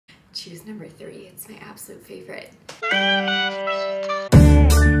choose number 3. It's my absolute favorite.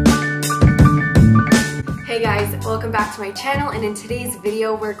 Hey guys, welcome back to my channel, and in today's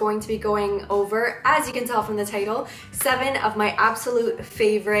video we're going to be going over, as you can tell from the title, 7 of my absolute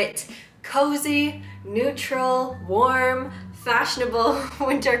favorite cozy, neutral, warm, fashionable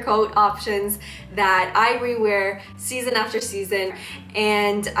winter coat options that I rewear season after season,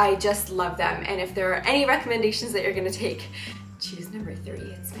 and I just love them. And if there are any recommendations that you're gonna take, choose number 3.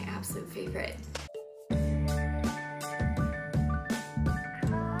 It's my absolute favorite.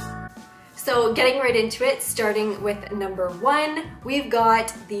 So getting right into it, starting with number 1, we've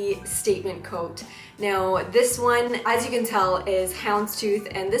got the statement coat. Now this one, as you can tell, is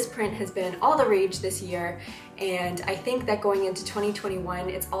houndstooth, and this print has been all the rage this year, and I think that going into 2021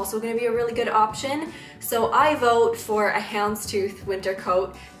 it's also going to be a really good option. So I vote for a houndstooth winter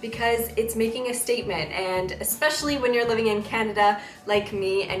coat because it's making a statement, and especially when you're living in Canada like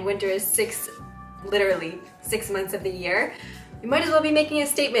me and winter is literally 6 months of the year, you might as well be making a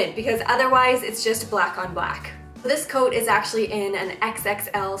statement because otherwise it's just black on black. This coat is actually in an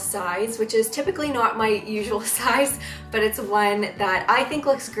XXL size, which is typically not my usual size, but it's one that I think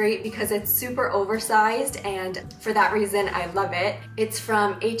looks great because it's super oversized, and for that reason I love it. It's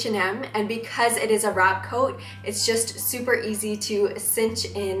from H&M, and because it is a wrap coat, it's just super easy to cinch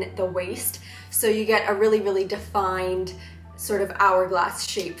in the waist, so you get a really defined sort of hourglass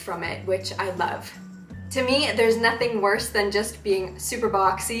shape from it, which I love. To me, there's nothing worse than just being super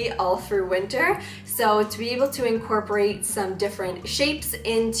boxy all through winter, so to be able to incorporate some different shapes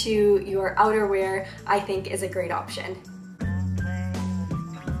into your outerwear, I think is a great option.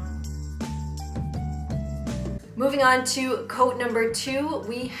 Moving on to coat number 2,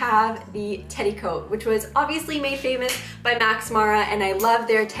 we have the teddy coat, which was obviously made famous by Max Mara, and I love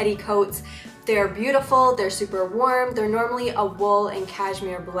their teddy coats. They're beautiful, they're super warm, they're normally a wool and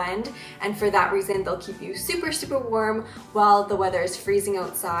cashmere blend, and for that reason they'll keep you super warm while the weather is freezing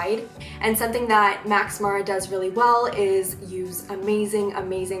outside. And something that Max Mara does really well is use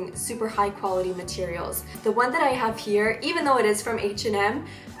amazing super high quality materials. The one that I have here, even though it is from H&M,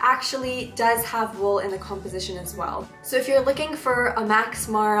 actually does have wool in the composition as well. So if you're looking for a Max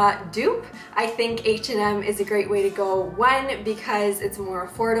Mara dupe, I think H&M is a great way to go. One, because it's more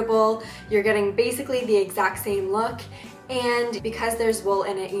affordable, you're getting basically the exact same look, and because there's wool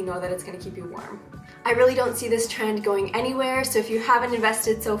in it, you know that it's going to keep you warm. I really don't see this trend going anywhere, so if you haven't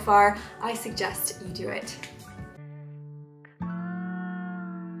invested so far, I suggest you do it.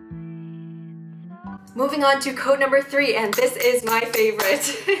 Moving on to coat number 3, and this is my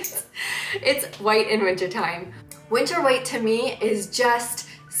favorite. It's white in wintertime. Winter white to me is just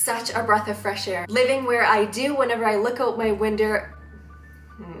such a breath of fresh air. Living where I do, whenever I look out my window,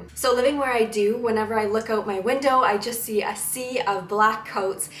 I just see a sea of black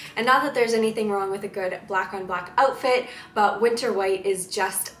coats, and not that there's anything wrong with a good black on black outfit, but winter white is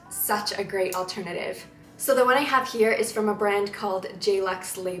just such a great alternative. So the one I have here is from a brand called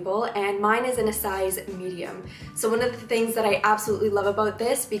J-Lux Label, and mine is in a size medium. So one of the things that I absolutely love about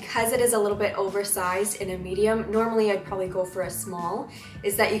this, because it is a little bit oversized in a medium, normally I'd probably go for a small,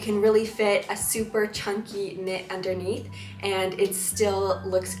 is that you can really fit a super chunky knit underneath and it still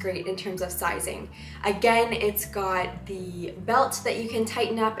looks great in terms of sizing. Again, it's got the belt that you can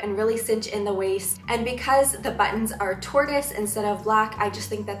tighten up and really cinch in the waist, and because the buttons are tortoise instead of black, I just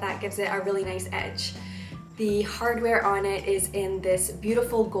think that that gives it a really nice edge. The hardware on it is in this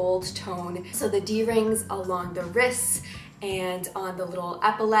beautiful gold tone, so the D-rings along the wrists and on the little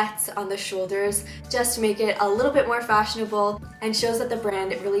epaulettes on the shoulders just make it a little bit more fashionable and shows that the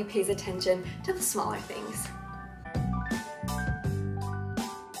brand really pays attention to the smaller things.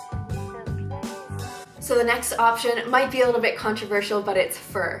 So the next option might be a little bit controversial, but it's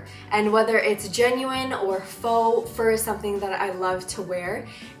fur. And whether it's genuine or faux, fur is something that I love to wear.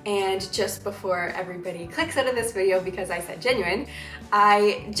 And just before everybody clicks out of this video because I said genuine,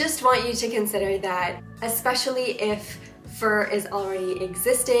 I just want you to consider that, especially if fur is already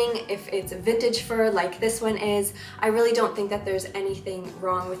existing, if it's vintage fur like this one is, I really don't think that there's anything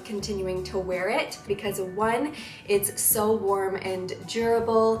wrong with continuing to wear it because one, it's so warm and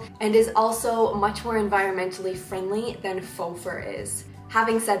durable and is also much more environmentally friendly than faux fur is.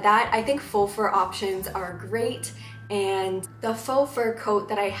 Having said that, I think faux fur options are great, and the faux fur coat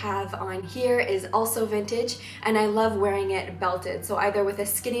that I have on here is also vintage, and I love wearing it belted, so either with a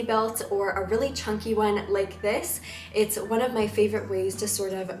skinny belt or a really chunky one like this. It's one of my favorite ways to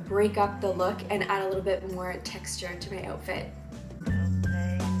sort of break up the look and add a little bit more texture to my outfit.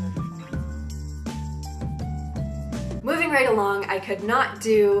 Moving right along, I could not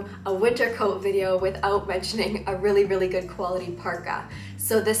do a winter coat video without mentioning a really good quality parka.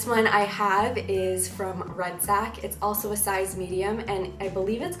 So this one I have is from Redsack. It's also a size medium, and I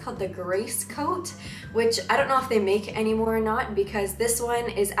believe it's called the Grace Coat, which I don't know if they make anymore or not, because this one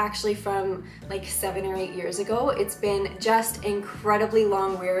is actually from like 7 or 8 years ago. It's been just incredibly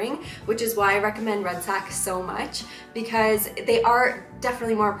long wearing, which is why I recommend Redsack so much, because they are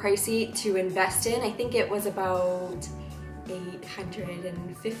definitely more pricey to invest in. I think it was about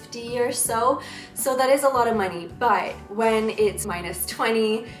 $850 or so. So that is a lot of money, but when it's minus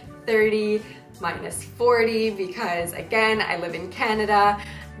 20, 30, minus 40, because again, I live in Canada,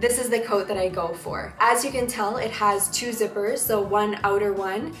 this is the coat that I go for. As you can tell, it has 2 zippers, so one outer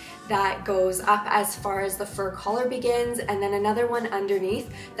one that goes up as far as the fur collar begins, and then another one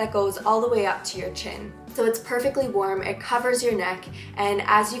underneath that goes all the way up to your chin. So it's perfectly warm, it covers your neck, and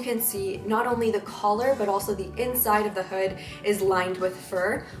as you can see, not only the collar but also the inside of the hood is lined with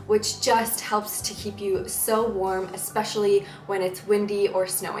fur, which just helps to keep you so warm, especially when it's windy or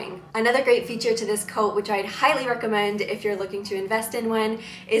snowing. Another great feature to this coat, which I'd highly recommend if you're looking to invest in one,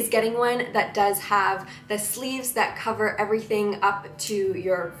 is getting one that does have the sleeves that cover everything up to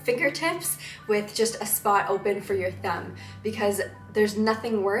your fingertips with just a spot open for your thumb, because there's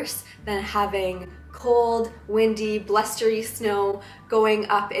nothing worse than having cold, windy, blustery snow going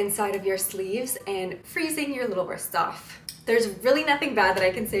up inside of your sleeves and freezing your little wrists off. There's really nothing bad that I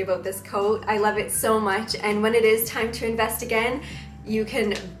can say about this coat. I love it so much, and when it is time to invest again, you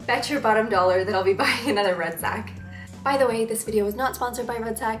can bet your bottom dollar that I'll be buying another Redsack. By the way, this video was not sponsored by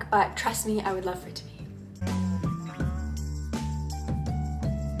Redsack, but trust me, I would love for it to be.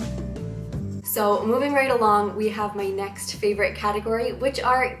 So moving right along, we have my next favorite category, which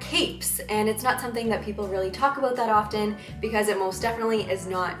are capes. And it's not something that people really talk about that often because it most definitely is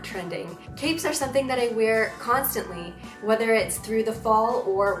not trending. Capes are something that I wear constantly, whether it's through the fall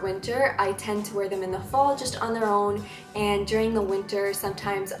or winter. I tend to wear them in the fall just on their own, and during the winter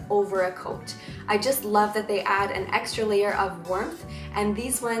sometimes over a coat. I just love that they add an extra layer of warmth, and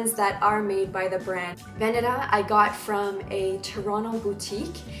these ones that are made by the brand Veneta I got from a Toronto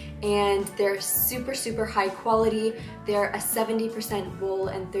boutique, and they're super high quality. They're a 70% wool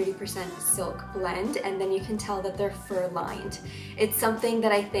and 30% silk blend, and then you can tell that they're fur lined. It's something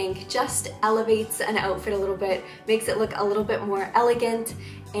that I think just elevates an outfit a little bit, makes it look a little bit more elegant,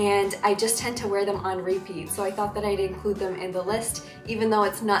 and I just tend to wear them on repeat, so I thought that I'd include them in the list, even though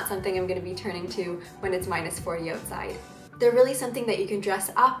it's not something I'm going to be turning to when it's minus 40 outside. They're really something that you can dress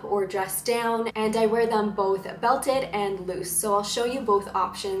up or dress down, and I wear them both belted and loose. So I'll show you both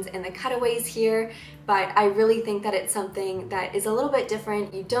options in the cutaways here, but I really think that it's something that is a little bit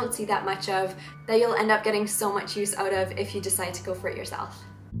different, you don't see that much of, that you'll end up getting so much use out of if you decide to go for it yourself.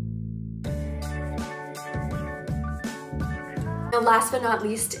 Now last but not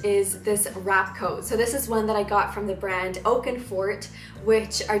least is this wrap coat. So this is one that I got from the brand Oak and Fort,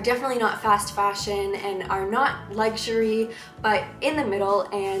 which are definitely not fast fashion and are not luxury, but in the middle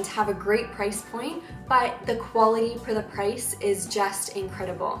and have a great price point, but the quality for the price is just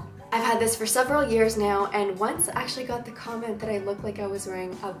incredible. I've had this for several years now, and once actually got the comment that I looked like I was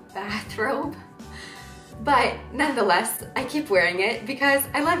wearing a bathrobe. But nonetheless, I keep wearing it because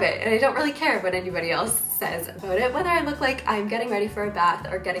I love it, and I don't really care what anybody else says about it, whether I look like I'm getting ready for a bath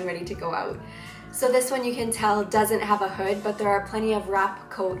or getting ready to go out. So this one, you can tell, doesn't have a hood, but there are plenty of wrap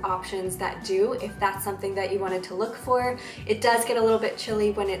coat options that do, if that's something that you wanted to look for. It does get a little bit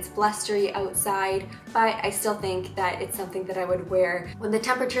chilly when it's blustery outside, but I still think that it's something that I would wear when the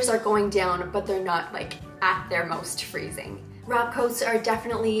temperatures are going down, but they're not like at their most freezing. Wrap coats are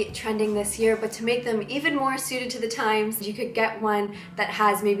definitely trending this year, but to make them even more suited to the times, you could get one that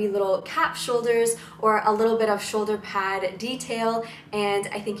has maybe little cap shoulders or a little bit of shoulder pad detail, and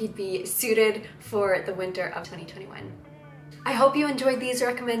I think you'd be suited for the winter of 2021. I hope you enjoyed these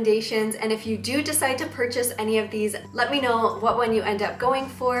recommendations, and if you do decide to purchase any of these, let me know what one you end up going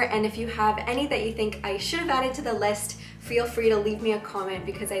for, and if you have any that you think I should have added to the list, feel free to leave me a comment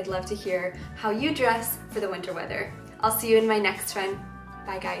because I'd love to hear how you dress for the winter weather. I'll see you in my next one.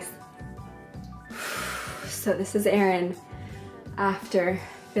 Bye guys. So this is Erin after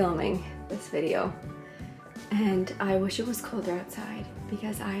filming this video, and I wish it was colder outside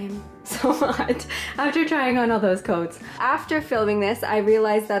because I am so hot after trying on all those coats. After filming this, I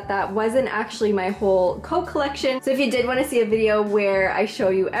realized that that wasn't actually my whole coat collection. So if you did want to see a video where I show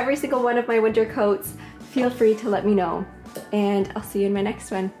you every single one of my winter coats, feel free to let me know, and I'll see you in my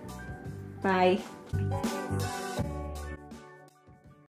next one. Bye.